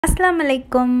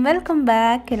அஸ்ஸலாமுஅலைக்கும், welcome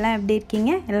back. எல்லாம் எப்படி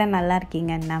இருக்கீங்க? எல்லாம் நல்லா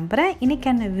இருக்கீங்கன்னு நம்புகிறேன்.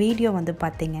 இன்றைக்கான வீடியோ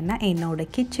பார்த்திங்கன்னா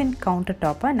என்னோடய கிச்சன் கவுண்டர்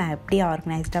டாப்பை நான் எப்படி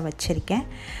ஆர்கனைஸ்டாக வச்சுருக்கேன்,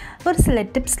 ஒரு சில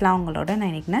டிப்ஸ்லாம் உங்களோட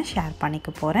நான் இன்றைக்கி ஷேர்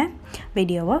பண்ணிக்க போகிறேன்.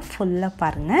 வீடியோவை ஃபுல்லாக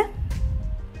பாருங்கள்.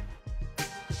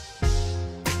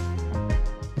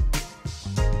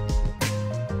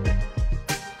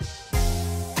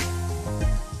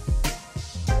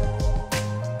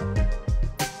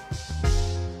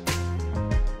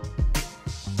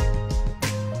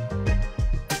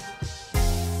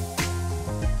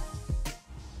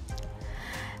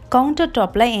 கவுண்டர்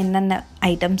டாப்பில் என்னென்ன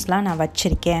ஐட்டம்ஸ்லாம் நான்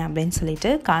வச்சுருக்கேன் அப்படின்னு சொல்லிட்டு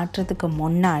காட்டுறதுக்கு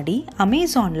முன்னாடி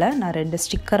அமேசானில் நான் 2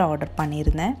 ஸ்டிக்கர் ஆர்டர்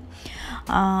பண்ணியிருந்தேன்.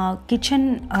 கிச்சன்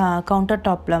கவுண்டர்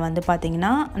டாப்பில்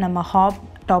பார்த்திங்கன்னா நம்ம ஹாப்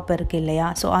டாப் இருக்குது இல்லையா,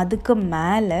 ஸோ அதுக்கு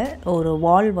மேலே ஒரு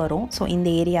வால் வரும். ஸோ இந்த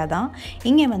ஏரியா தான்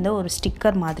இங்கே ஒரு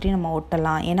ஸ்டிக்கர் மாதிரி நம்ம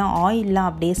ஒட்டலாம். ஏன்னா ஆயிலெலாம்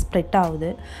அப்படியே ஸ்ப்ரெட் ஆகுது,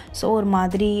 ஸோ ஒரு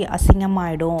மாதிரி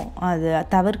அசிங்கமாகிடும். அது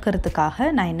தவிர்க்கிறதுக்காக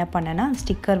நான் என்ன பண்ணேன்னா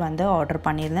ஸ்டிக்கர் ஆர்டர்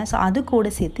பண்ணியிருந்தேன். ஸோ அது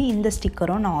கூட சேர்த்து இந்த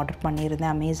ஸ்டிக்கரும் நான் ஆர்டர்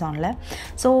பண்ணியிருந்தேன் அமேசானில்.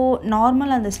 ஸோ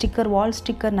நார்மல் அந்த ஸ்டிக்கர், வால்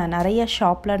ஸ்டிக்கர் நான் நிறைய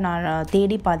ஷாப்பில் நான்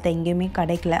தேடி பார்த்தேன், எங்கேயுமே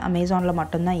கிடைக்கல, அமேசானில்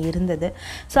மட்டும்தான் இருந்தது.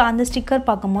 ஸோ அந்த ஸ்டிக்கர்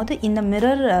பார்க்கும்போது இந்த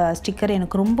மிரர் ஸ்டிக்கர்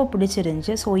எனக்கு ரொம்ப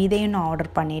பிடிச்சிருந்துச்சு. ஸோ இதையும் நான் ஆர்டர்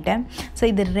பண்ணிட்டேன். ஸோ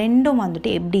இது ரெண்டும்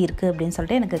எப்படி இருக்குது அப்படின்னு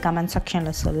சொல்லிட்டு எனக்கு கமெண்ட்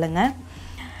செக்ஷனில் சொல்லுங்கள்.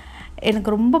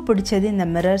 எனக்கு ரொம்ப பிடிச்சது இந்த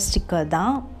மிரர் ஸ்டிக்கர்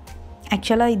தான்.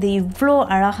 ஆக்சுவலாக இது இவ்வளோ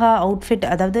அழகாக அவுட்ஃபிட்,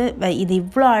 அதாவது இது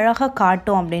இவ்வளோ அழகாக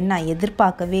காட்டும் அப்படின்னு நான்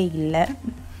எதிர்பார்க்கவே இல்லை.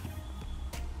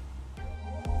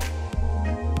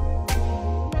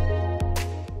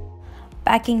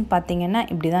 பேக்கிங் பார்த்திங்கன்னா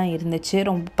இப்படி தான் இருந்துச்சு,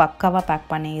 ரொம்ப பக்காவாக பேக்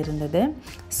பண்ணி இருந்தது.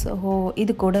 ஸோ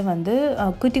இது கூட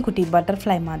குட்டி குட்டி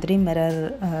பட்டர்ஃப்ளை மாதிரி மிரர்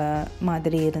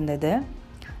மாதிரி இருந்தது.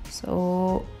 ஸோ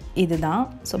இதுதான்.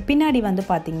 ஸோ பின்னாடி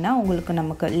பார்த்திங்கன்னா உங்களுக்கு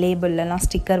நமக்கு லேபிள்லாம்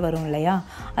ஸ்டிக்கர் வரும் இல்லையா,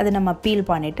 அது நம்ம பீல்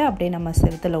பண்ணிவிட்டு அப்படியே நம்ம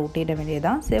செவத்தில் ஒட்டிட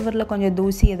வேண்டியதான். செவரில் கொஞ்சம்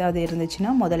தூசி ஏதாவது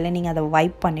இருந்துச்சுன்னா முதல்ல நீங்கள் அதை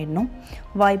வைப் பண்ணிடணும்.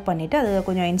 வைப் பண்ணிவிட்டு அது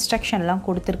கொஞ்சம் இன்ஸ்ட்ரக்ஷன்லாம்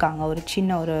கொடுத்துருக்காங்க, ஒரு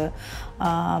சின்ன ஒரு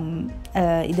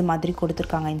இது மாதிரி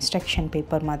கொடுத்துருக்காங்க, இன்ஸ்ட்ரக்ஷன்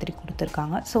பேப்பர் மாதிரி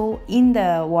கொடுத்துருக்காங்க. ஸோ இந்த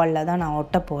வாலில் தான் நான்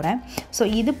ஒட்ட போகிறேன். ஸோ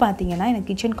இது பார்த்திங்கன்னா எனக்கு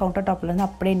கிச்சன் கவுண்டர் டாப்லேருந்து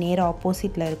அப்படியே நேராக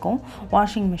ஆப்போசிட்டில் இருக்கும்,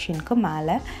 வாஷிங் மிஷினுக்கு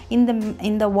மேலே.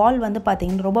 இந்த வால்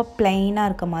பார்த்திங்கன்னா ரொம்ப பிளைனாக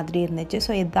இருக்க மாதிரி இருந்துச்சு.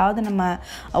 ஸோ ஏதாவது நம்ம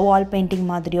வால் பெயிண்டிங்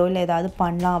மாதிரியோ இல்லை ஏதாவது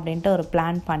பண்ணலாம் அப்படின்ட்டு ஒரு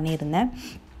பிளான் பண்ணியிருந்தேன்.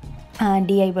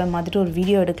 டிஐவை மாதிரி ஒரு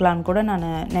வீடியோ எடுக்கலான்னு கூட நான்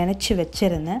நினச்சி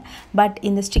வச்சுருந்தேன். பட்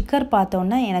இந்த ஸ்டிக்கர்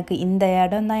பார்த்தோன்னா எனக்கு இந்த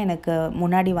இடம் தான் எனக்கு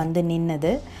முன்னாடி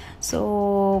நின்னுது. ஸோ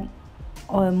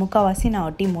முக்கால்வாசி நான்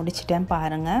ஒட்டி முடிச்சிட்டேன்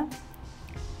பாருங்கள்.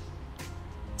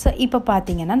 ஸோ இப்போ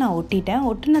பார்த்திங்கன்னா நான் ஒட்டிட்டேன்.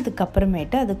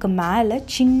 ஒட்டினதுக்கப்புறமேட்டு அதுக்கு மேலே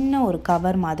சின்ன ஒரு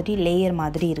கவர் மாதிரி லேயர்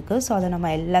மாதிரி இருக்குது. ஸோ அதை நம்ம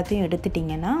எல்லாத்தையும்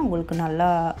எடுத்துட்டிங்கன்னா உங்களுக்கு நல்லா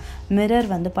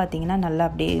மிரர் பார்த்திங்கன்னா நல்லா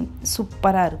அப்படியே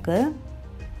சூப்பராக இருக்குது.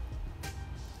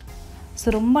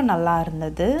 ஸோ ரொம்ப நல்லா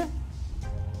இருந்தது,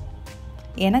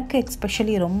 எனக்கு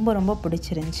எக்ஸ்பெஷலி ரொம்ப ரொம்ப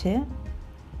பிடிச்சிருந்துச்சி.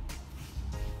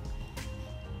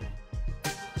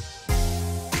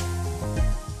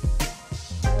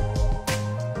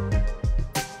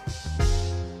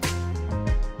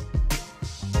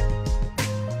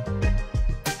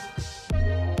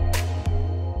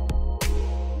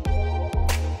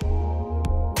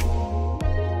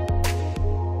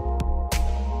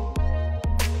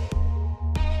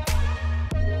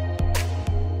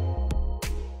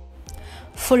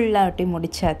 ஃபுல்லாக ஒட்டி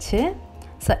முடிச்சாச்சு.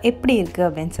 ஸோ எப்படி இருக்குது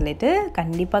அப்படின்னு சொல்லிட்டு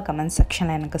கண்டிப்பாக கமெண்ட்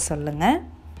செக்ஷனில் எனக்கு சொல்லுங்கள்.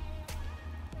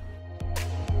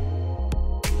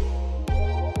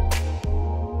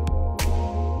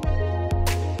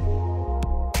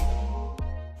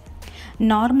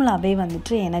 நார்மலாகவே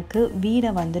எனக்கு வீடை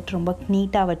ரொம்ப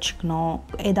நீட்டாக வச்சுக்கணும்,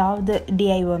 ஏதாவது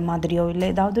டிஐஒ மாதிரியோ இல்லை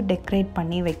ஏதாவது டெக்கரேட்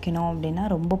பண்ணி வைக்கணும் அப்படின்னா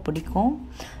ரொம்ப பிடிக்கும்.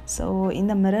 ஸோ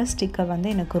இந்த மிரர்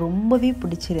ஸ்டிக்கர் எனக்கு ரொம்பவே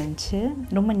பிடிச்சிருந்துச்சி.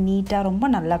 ரொம்ப நீட்டாக ரொம்ப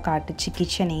நல்லா காட்டுச்சு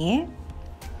கிச்சனையே.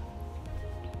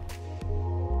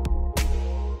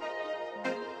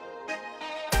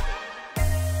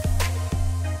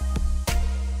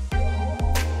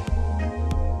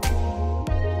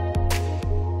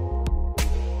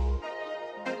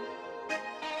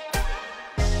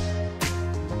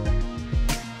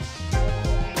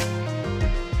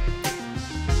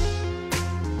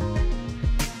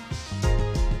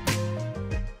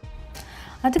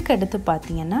 அதுக்கடுத்து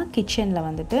பார்த்திங்கன்னா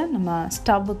கிச்சனில் நம்ம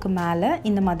ஸ்டவ்வுக்கு மேலே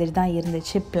இந்த மாதிரி தான்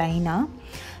இருந்துச்சு ப்ளைனாக.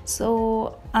 ஸோ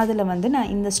அதில்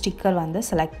நான் இந்த ஸ்டிக்கர்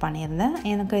செலக்ட் பண்ணியிருந்தேன்.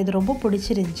 எனக்கு இது ரொம்ப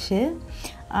பிடிச்சிருந்துச்சி.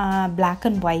 பிளாக்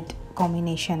அண்ட் ஒயிட்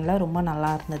காம்பினேஷனில் ரொம்ப நல்லா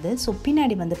இருந்தது. ஸோ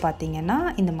பின்னாடி பார்த்திங்கன்னா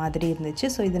இந்த மாதிரி இருந்துச்சு.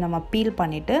 ஸோ இது நம்ம பீல்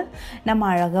பண்ணிவிட்டு நம்ம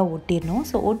அழகாக ஒட்டிடணும்.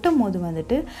 ஸோ ஒட்டும்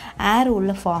போது ஏர்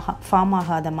உள்ள ஃபார்ம்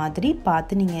ஆகாத மாதிரி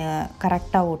பார்த்து நீங்கள்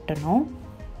கரெக்டாக ஒட்டணும்.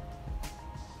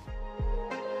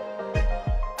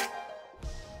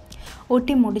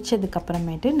 ஒட்டி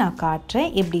முடித்ததுக்கப்புறமேட்டு நான் காட்டுறேன்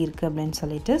எப்படி இருக்குது அப்படின்னு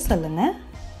சொல்லிட்டு சொல்லுங்கள்.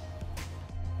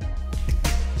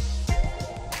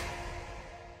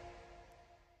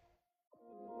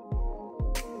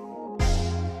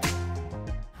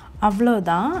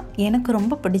 அவ்வளோதான், எனக்கு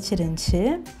ரொம்ப பிடிச்சிருந்துச்சு.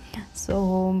 ஸோ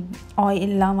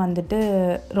ஆயிலெலாம் வந்துட்டு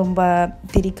ரொம்ப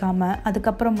திரிக்காமல்,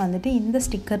 அதுக்கப்புறம் வந்துட்டு இந்த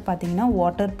ஸ்டிக்கர் பார்த்திங்கன்னா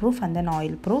water proof and then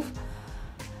oil proof.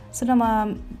 So நம்ம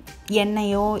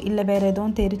எண்ணெயோ இல்லை வேறு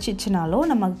எதுவும் தெரிச்சிச்சுனாலோ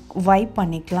நம்ம வைப்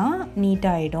பண்ணிக்கலாம்,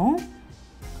 நீட்டாகிடும்.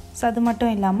 ஸோ அது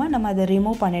மட்டும் இல்லாமல் நம்ம அதை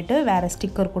ரிமூவ் பண்ணிவிட்டு வேறு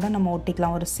ஸ்டிக்கர் கூட நம்ம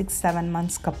ஒட்டிக்கலாம் ஒரு 6-7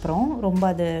 மந்த்ஸ்க்கு அப்புறம், ரொம்ப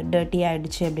அது டர்ட்டி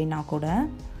ஆகிடுச்சு அப்படின்னா கூட.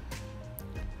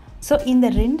 ஸோ இந்த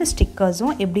 2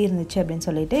 ஸ்டிக்கர்ஸும் எப்படி இருந்துச்சு அப்படின்னு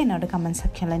சொல்லிட்டு என்னோடய கமெண்ட்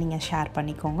செக்ஷனில் நீங்கள் ஷேர்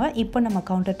பண்ணிக்கோங்க. இப்போ நம்ம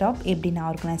கவுண்டர் டாப் எப்படி நான்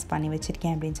ஆர்கனைஸ் பண்ணி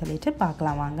வச்சுருக்கேன் அப்படின்னு சொல்லிட்டு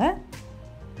பார்க்கலாம் வாங்க.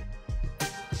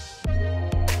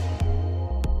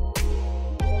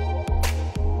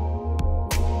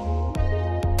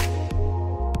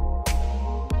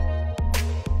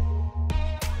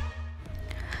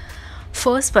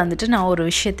 ஃபர்ஸ்ட் வந்துட்டு நான் ஒரு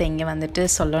விஷயத்தை இங்கே வந்துட்டு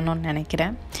சொல்லணும்னு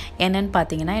நினைக்கிறேன். என்னென்னு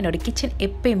பார்த்தீங்கன்னா, என்னோடய கிச்சன்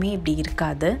எப்பயுமே இப்படி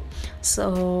இருக்காது. ஸோ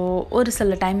ஒரு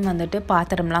சில டைம் வந்துட்டு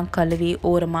பாத்திரம்லாம் கழுவி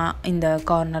ஓரமாக இந்த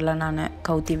கார்னரில் நான்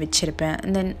கவுத்தி வச்சுருப்பேன்.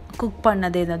 தென் குக்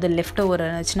பண்ணது ஏதாவது லெஃப்ட் ஓவர்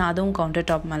இருந்துச்சுன்னா அதுவும் கவுண்டர்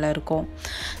டாப் மேலே இருக்கும்.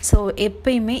 ஸோ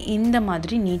எப்பயுமே இந்த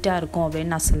மாதிரி நீட்டாக இருக்கும்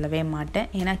அப்படின்னு நான் சொல்லவே மாட்டேன்.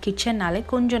 ஏன்னா கிச்சன்னாலே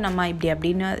கொஞ்சம் நம்ம இப்படி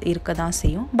அப்படின்னு இருக்க தான்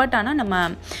செய்யும். பட் ஆனால் நம்ம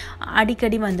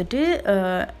அடிக்கடி வந்துட்டு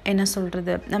என்ன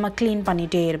சொல்கிறது, நம்ம க்ளீன்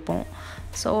பண்ணிகிட்டே இருப்போம்.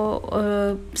 ஸோ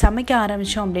சமைக்க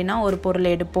ஆரம்பித்தோம் அப்படின்னா ஒரு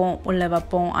பொருள் எடுப்போம், உள்ளே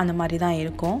வைப்போம், அந்த மாதிரி தான்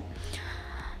இருக்கும்.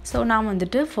 ஸோ நான்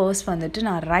வந்துட்டு ஃபர்ஸ்ட் வந்துட்டு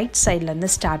நான் ரைட் சைட்லேருந்து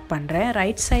ஸ்டார்ட் பண்ணுறேன்.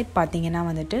 ரைட் சைட் பார்த்திங்கன்னா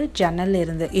வந்துட்டு ஜன்னல்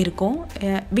இருக்கும்.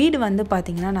 வீடு வந்து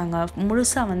பார்த்திங்கன்னா நாங்கள்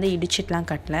முழுசாக வந்து இடிச்சிட்லாம்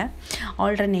கட்டலை,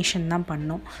 ஆல்டர்னேஷன் தான்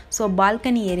பண்ணோம். ஸோ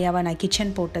பால்கனி ஏரியாவை நான்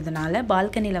கிச்சன் போட்டதுனால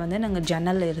பால்கனியில் வந்து நாங்கள்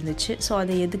ஜன்னல் இருந்துச்சு. ஸோ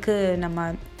அது எதுக்கு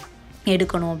நம்ம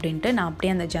எடுக்கணும் அப்படின்ட்டு நான்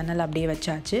அப்படியே அந்த ஜன்னல் அப்படியே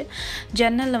வச்சாச்சு.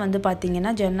 ஜன்னலில் வந்து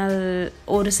பார்த்திங்கன்னா ஜன்னல்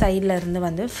ஒரு சைடில் இருந்து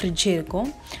வந்து ஃப்ரிட்ஜ் இருக்கும்.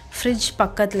 ஃப்ரிட்ஜ்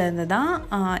பக்கத்தில் இருந்து தான்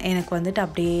எனக்கு வந்துட்டு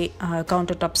அப்படியே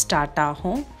கவுண்டர் டாப் ஸ்டார்ட்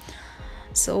ஆகும்.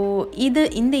 ஸோ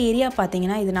இந்த ஏரியா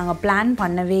பார்த்திங்கன்னா இது நாங்கள் பிளான்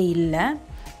பண்ணவே இல்லை.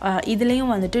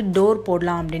 இதுலேயும் வந்துட்டு டோர்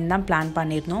போடலாம் அப்படின்னு தான் பிளான்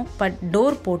பண்ணியிருந்தோம். பட்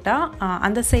டோர் போட்டால்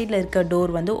அந்த சைடில் இருக்க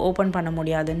டோர் வந்து ஓப்பன் பண்ண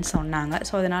முடியாதுன்னு சொன்னாங்க.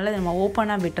 ஸோ அதனால் நம்ம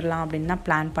ஓப்பனாக விட்டுடலாம் அப்படின்னு தான்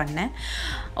பிளான் பண்ணேன்.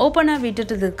 ஓப்பனாக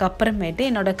விட்டுட்டதுக்கு அப்புறமேட்டு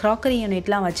என்னோடய க்ராக்கரி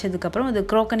யூனிட்லாம் வச்சதுக்கப்புறம் அது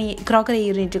க்ராக்கரி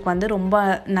யூனிட்டுக்கு வந்து ரொம்ப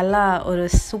நல்லா ஒரு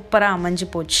சூப்பராக அமைஞ்சு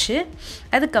போச்சு.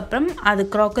 அதுக்கப்புறம் அது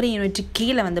க்ராக்கரி யூனிட்டுக்கு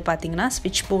கீழே வந்து பார்த்திங்கன்னா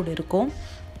ஸ்விட்ச் போர்டு இருக்கும்.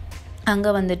 அங்கே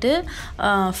வந்துட்டு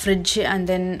ஃப்ரிட்ஜ் அண்ட்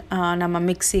தென் நம்ம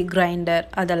மிக்ஸி கிரைண்டர்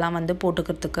அதெல்லாம் வந்து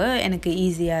போட்டுக்கிறதுக்கு எனக்கு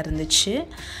ஈஸியாக இருந்துச்சு.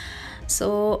 ஸோ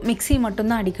மிக்ஸி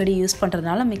மட்டும்தான் அடிக்கடி யூஸ்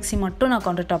பண்ணுறதுனால மிக்ஸி மட்டும் நான்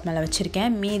கவுண்டர் டாப் மேலே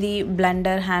வச்சுருக்கேன். மீதி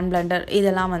பிளெண்டர், ஹேண்ட் பிளெண்டர்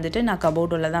இதெல்லாம் வந்துட்டு நான்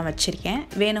கபோர்டில் தான் வச்சுருக்கேன்.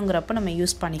 வேணுங்கிறப்ப நம்ம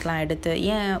யூஸ் பண்ணிக்கலாம் எடுத்து.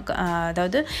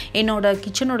 அதாவது என்னோடய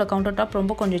கிச்சனோட கவுண்டர் டாப்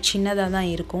ரொம்ப கொஞ்சம் சின்னதாக தான்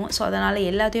இருக்கும். ஸோ அதனால்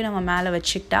எல்லாத்தையும் நம்ம மேலே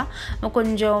வச்சுக்கிட்டா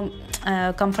கொஞ்சம்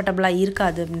கம்ஃபர்டபுளாக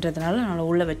இருக்காதுன்றதுனால நான்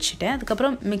உள்ளே வச்சுட்டேன்.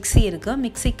 அதுக்கப்புறம் மிக்ஸி இருக்குது.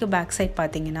 மிக்ஸிக்கு பேக் சைட்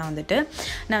பார்த்திங்கன்னா வந்துட்டு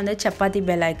நான் வந்து சப்பாத்தி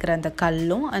பெல் ஆக்கிற அந்த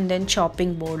கல்லும் and then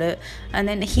shopping board and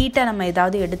then ஹீட்டை நம்ம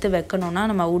ஏதாவது எடுத்து வைக்கணும்னா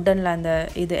நம்ம உட்டனில் அந்த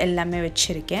இது எல்லாமே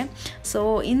வச்சுருக்கேன். ஸோ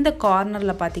இந்த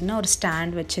கார்னரில் பார்த்திங்கன்னா ஒரு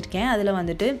ஸ்டாண்ட் வச்சுருக்கேன். அதில்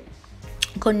வந்துட்டு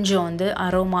கொஞ்சம் வந்து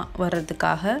அரோமா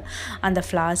வர்றதுக்காக அந்த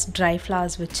ட்ரை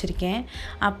ஃப்ளார்ஸ் வச்சுருக்கேன்.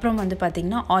 அப்புறம் வந்து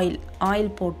பார்த்திங்கன்னா ஆயில்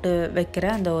போட்டு வைக்கிற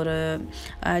அந்த ஒரு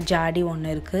ஜாடி ஒன்று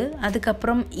இருக்குது.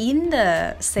 அதுக்கப்புறம் இந்த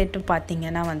செட்டு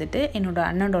பார்த்திங்கன்னா வந்துட்டு என்னோடய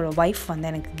அண்ணனோட ஒய்ஃப் வந்து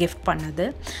எனக்கு கிஃப்ட் பண்ணது.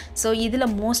 ஸோ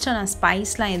இதில் மோஸ்ட்டாக நான்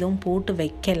ஸ்பைஸ்லாம் எதுவும் போட்டு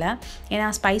வைக்கலை.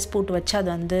 ஏன்னா ஸ்பைஸ் போட்டு வச்சா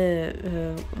அது வந்து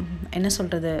என்ன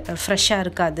சொல்கிறது, ஃப்ரெஷ்ஷாக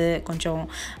இருக்காது, கொஞ்சம்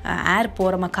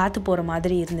காற்று போகிற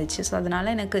மாதிரி இருந்துச்சு. ஸோ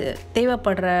அதனால் எனக்கு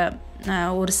தேவைப்படுற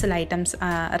ஒரு சில items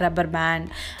rubber band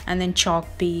and then chalk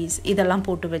piece இதெல்லாம்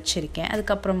போட்டு வச்சுருக்கேன்.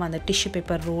 அதுக்கப்புறம் அந்த டிஷ்யூ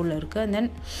பேப்பர் ரோல் இருக்குது. அண்ட் தென்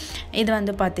இது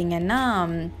வந்து பார்த்திங்கன்னா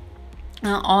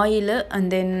ஆயிலு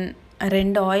அண்ட் தென்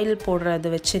 2 ஆயில் போடுறது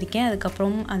வச்சுருக்கேன்.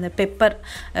 அதுக்கப்புறம் அந்த பெப்பர்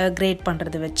கிரேட்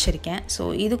பண்ணுறது வச்சுருக்கேன். ஸோ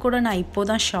இது கூட நான் இப்போது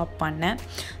தான் ஷாப் பண்ணேன்.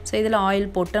 ஸோ இதில்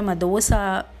ஆயில் போட்டு நம்ம தோசை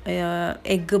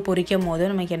எக்கு பொரிக்கும் போது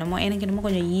எனக்கு என்னமோ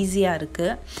கொஞ்சம் ஈஸியாக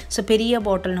இருக்குது. ஸோ பெரிய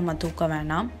பாட்டில் நம்ம தூக்க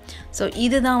வேணாம். ஸோ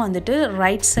இதுதான் வந்துட்டு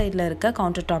ரைட் சைடில் இருக்க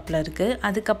கவுண்டர் டாப்பில் இருக்குது.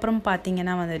 அதுக்கப்புறம்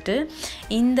பார்த்திங்கன்னா வந்துட்டு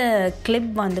இந்த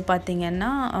கிளிப் வந்து பார்த்திங்கன்னா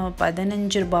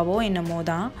 15 ரூபாவோ என்னமோ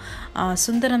தான்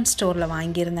சுந்தரம் ஸ்டோரில்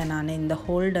வாங்கியிருந்தேன் நான். இந்த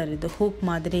ஹோல்டர் இது ஹூக்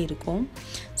மாதிரி இருக்கும்.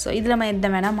 ஸோ இதில் நம்ம எந்த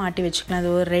வேணால் மாட்டி வச்சுக்கலாம்.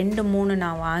 அது ஒரு 2-3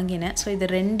 நான் வாங்கினேன். ஸோ இது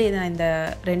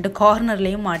 2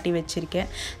 கார்னர்லேயும் மாட்டி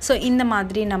வச்சுருக்கேன். ஸோ இந்த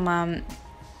மாதிரி நம்ம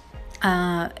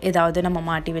ஏதாவது நம்ம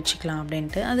மாட்டி வச்சுக்கலாம்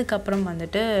அப்படின்ட்டு. அதுக்கப்புறம்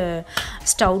வந்துட்டு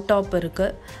ஸ்டவ் டாப்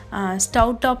இருக்குது.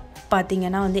 ஸ்டவ் டாப்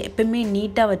பார்த்திங்கன்னா வந்து எப்பவுமே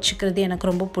நீட்டாக வச்சுக்கிறது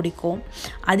எனக்கு ரொம்ப பிடிக்கும்.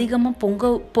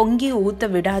 அதிகமாக பொங்கி ஊற்ற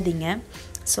விடாதீங்க.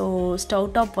 ஸோ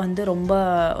ஸ்டவ் டாப் வந்து ரொம்ப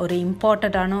ஒரு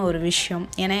இம்பார்ட்டண்ட்டான ஒரு விஷயம்.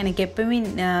 ஏன்னா எனக்கு எப்பவுமே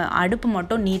அடுப்பு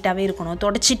மட்டும் நீட்டாகவே இருக்கணும்,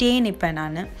 தொடச்சிட்டே நிற்பேன்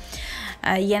நான்.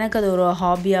 எனக்கு அது ஒரு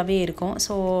ஹாபியாகவே இருக்கும்.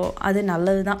 ஸோ அது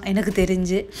நல்லது தான் எனக்கு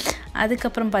தெரிஞ்சு.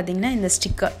 அதுக்கப்புறம் பார்த்திங்கன்னா இந்த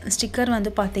ஸ்டிக்கர்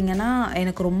வந்து பார்த்திங்கன்னா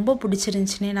எனக்கு ரொம்ப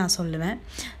பிடிச்சிருந்துச்சின்னே நான் சொல்லுவேன்.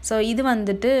 ஸோ இது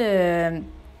வந்துட்டு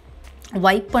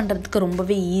வைப் பண்ணுறதுக்கு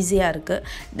ரொம்பவே ஈஸியாக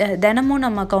இருக்குது. தினமும்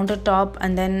நம்ம கவுண்டர் டாப்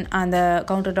அண்ட் தென் அந்த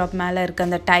கவுண்டர் டாப் மேலே இருக்க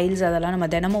அந்த டைல்ஸ் அதெல்லாம் நம்ம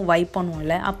தினமும் வைப்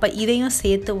பண்ணுவோம்ல, அப்போ இதையும்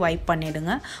சேர்த்து வைப்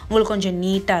பண்ணிவிடுங்க, உங்களுக்கு கொஞ்சம்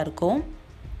நீட்டாக இருக்கும்.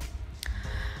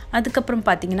 அதுக்கப்புறம்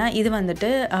பார்த்திங்கன்னா இது வந்துட்டு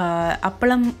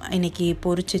அப்பளம் இன்றைக்கி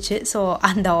பொரிச்சிச்சு. ஸோ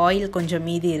அந்த ஆயில் கொஞ்சம்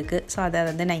மீதி இருக்குது. ஸோ அதை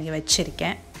வந்து நான் இங்கே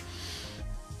வச்சுருக்கேன்.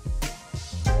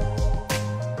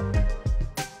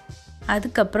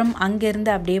 அதுக்கப்புறம்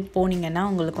அங்கேருந்து அப்படியே போனீங்கன்னா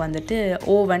உங்களுக்கு வந்துட்டு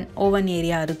ஓவன்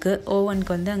ஏரியா இருக்குது.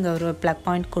 ஓவனுக்கு வந்து அங்கே ஒரு ப்ளக்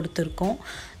பாயிண்ட் கொடுத்துருக்கோம்.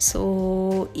 ஸோ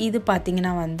இது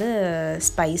பார்த்திங்கன்னா வந்து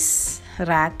ஸ்பைஸ்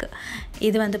ரேக்.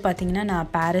 இது வந்து பார்த்திங்கன்னா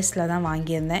நான் பாரிஸில் தான்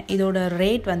வாங்கியிருந்தேன். இதோட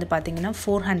ரேட் வந்து பார்த்திங்கன்னா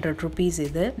 400 rupees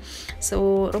இது. ஸோ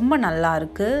ரொம்ப நல்லா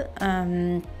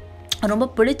இருக்குது,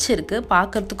 ரொம்ப பிடிச்சிருக்கு,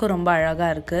 பார்க்குறதுக்கும் ரொம்ப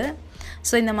அழகாக இருக்குது.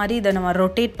 ஸோ இந்த மாதிரி இதை நம்ம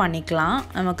ரொட்டேட் பண்ணிக்கலாம்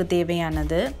நமக்கு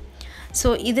தேவையானது. ஸோ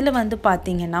இதில் வந்து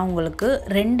பார்த்திங்கன்னா உங்களுக்கு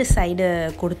 2 சைடு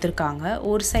கொடுத்துருக்காங்க.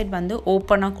 ஒரு சைடு வந்து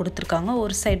ஓப்பனாக கொடுத்துருக்காங்க,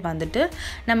 ஒரு சைடு வந்துட்டு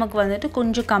நமக்கு வந்துட்டு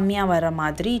கொஞ்சம் கம்மியாக வர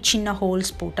மாதிரி சின்ன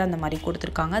ஹோல்ஸ் போட்டு அந்த மாதிரி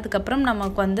கொடுத்துருக்காங்க. அதுக்கப்புறம்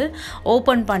நமக்கு வந்து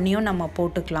ஓப்பன் பண்ணியும் நம்ம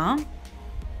போட்டுக்கலாம்.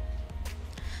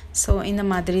 ஸோ இந்த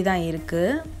மாதிரி தான்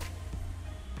இருக்குது.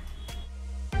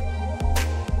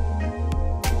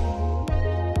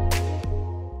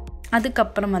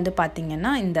 அதுக்கப்புறம் வந்து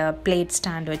பார்த்திங்கன்னா இந்த பிளேட்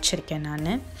ஸ்டாண்ட் வச்சுருக்கேன்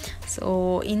நான். ஸோ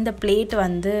இந்த பிளேட்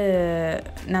வந்து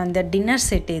நான் இந்த டின்னர்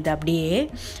செட் இது அப்படியே.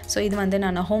 ஸோ இது வந்து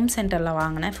நான் ஹோம் சென்டரில்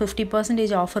வாங்கினேன்.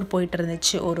 50% ஆஃபர் போயிட்டு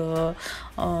இருந்துச்சு ஒரு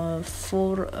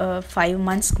 4-5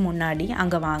 monthsக்கு முன்னாடி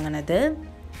அங்கே வாங்கினது.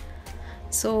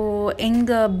 ஸோ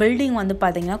எங்கள் பில்டிங் வந்து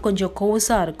பார்த்திங்கன்னா கொஞ்சம்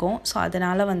கோஸாக இருக்கும். ஸோ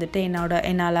அதனால் வந்துட்டு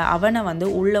என்னால் அவனை வந்து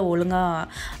உள்ளே ஒழுங்காக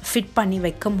ஃபிட் பண்ணி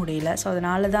வைக்க முடியல. ஸோ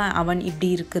அதனால தான் அவன் இப்படி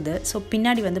இருக்குது. ஸோ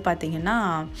பின்னாடி வந்து பார்த்திங்கன்னா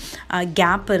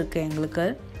கேப் இருக்குது எங்களுக்கு.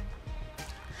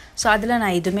 ஸோ அதில்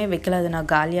நான் எதுவுமே வைக்கல, அது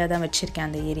நான் காலியாக தான் வச்சுருக்கேன்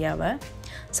அந்த ஏரியாவை.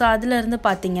 ஸோ அதிலேருந்து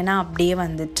பார்த்திங்கன்னா அப்படியே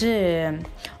வந்துட்டு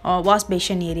வாஷ்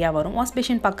பேஷன் ஏரியா வரும். வாஷ்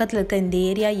பேஷன் பக்கத்தில் இருக்க இந்த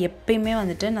ஏரியா எப்பயுமே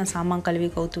வந்துட்டு நான் சாமான் கழுவி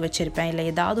கவுத்து வச்சுருப்பேன். இல்லை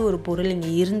ஏதாவது ஒரு பொருள்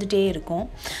இங்கே இருந்துகிட்டே இருக்கும்.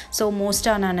 ஸோ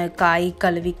மோஸ்ட்டாக நான் காய்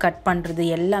கழுவி கட் பண்ணுறது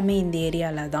எல்லாமே இந்த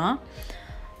ஏரியாவில் தான்.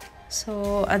 ஸோ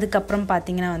அதுக்கப்புறம்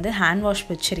பார்த்திங்கன்னா வந்து ஹேண்ட் வாஷ்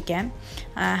வச்சுருக்கேன்.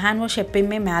 ஹேண்ட் வாஷ்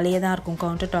எப்பயுமே மேலேயே தான் இருக்கும்,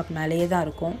 கவுண்டர் டாப் மேலேயே தான்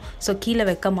இருக்கும். ஸோ கீழே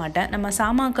வைக்க மாட்டேன். நம்ம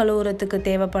சாமான் கழுவுறதுக்கு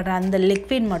தேவைப்படுற அந்த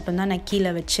லிக்விட் மட்டும்தான் நான்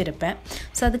கீழே வச்சுருப்பேன்.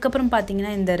 ஸோ அதுக்கப்புறம்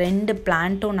பார்த்திங்கன்னா இந்த 2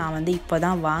 பிளான்ட்டும் நான் வந்து இப்போ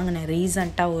தான் வாங்கினேன்.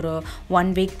 ரீசண்டாக ஒரு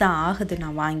 1 week தான் ஆகுது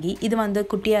நான் வாங்கி. இது வந்து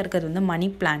குட்டியாக இருக்கிறது வந்து மணி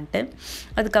பிளான்ட்டு.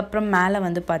 அதுக்கப்புறம் மேலே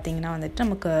வந்து பார்த்திங்கன்னா வந்துட்டு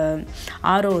நமக்கு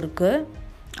ஆரோ இருக்குது.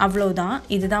 அவ்வளோதான்.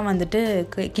 இதுதான் வந்துட்டு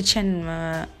கிச்சன்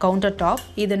கவுண்டர் டாப்.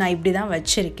 இது நான் இப்படி தான்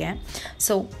வச்சுருக்கேன்.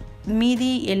 ஸோ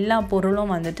மீதி எல்லா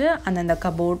பொருளும் வந்துட்டு அந்தந்த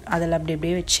கபோர்ட் அதில் அப்படி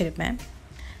அப்படியே வச்சுருப்பேன்.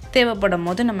 தேவைப்படும்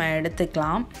போது நம்ம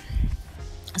எடுத்துக்கலாம்.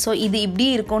 ஸோ இது இப்படி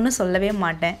இருக்கும்னு சொல்லவே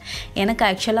மாட்டேன். எனக்கு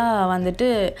ஆக்சுவலாக வந்துட்டு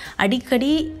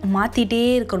அடிக்கடி மாற்றிட்டே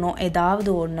இருக்கணும், ஏதாவது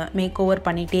ஒன்று மேக் ஓவர்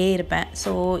பண்ணிகிட்டே இருப்பேன்.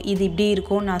 ஸோ இது இப்படி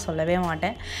இருக்கும்னு நான் சொல்லவே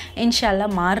மாட்டேன். இன்ஷால்லா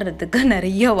மாறுறதுக்கு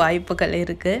நிறைய வாய்ப்புகள்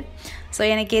இருக்குது. ஸோ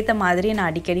எனக்கு ஏற்ற மாதிரி நான்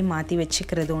அடிக்கடி மாற்றி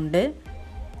வச்சுக்கிறது உண்டு.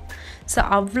 ஸோ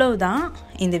அவ்வளோதான்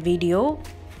இந்த வீடியோ.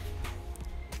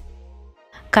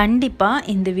 கண்டிப்பாக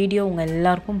இந்த வீடியோ உங்கள்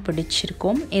எல்லாருக்கும்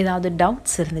பிடிச்சிருக்கும். ஏதாவது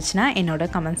டவுட்ஸ் இருந்துச்சுன்னா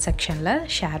என்னோடய கமெண்ட் செக்ஷனில்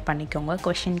ஷேர் பண்ணிக்கோங்க,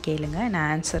 கொஷின் கேளுங்க, நான்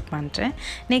ஆன்சர் பண்ணுறேன்.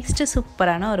 நெக்ஸ்ட்டு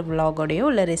சூப்பரான ஒரு விலாகோடையோ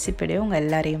இல்லை ரெசிபியோடையோ உங்கள்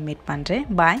எல்லாரையும் மீட் பண்ணுறேன்.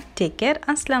 பாய், டேக் கேர்,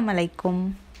 அஸ்ஸலாமு அலைக்கும்.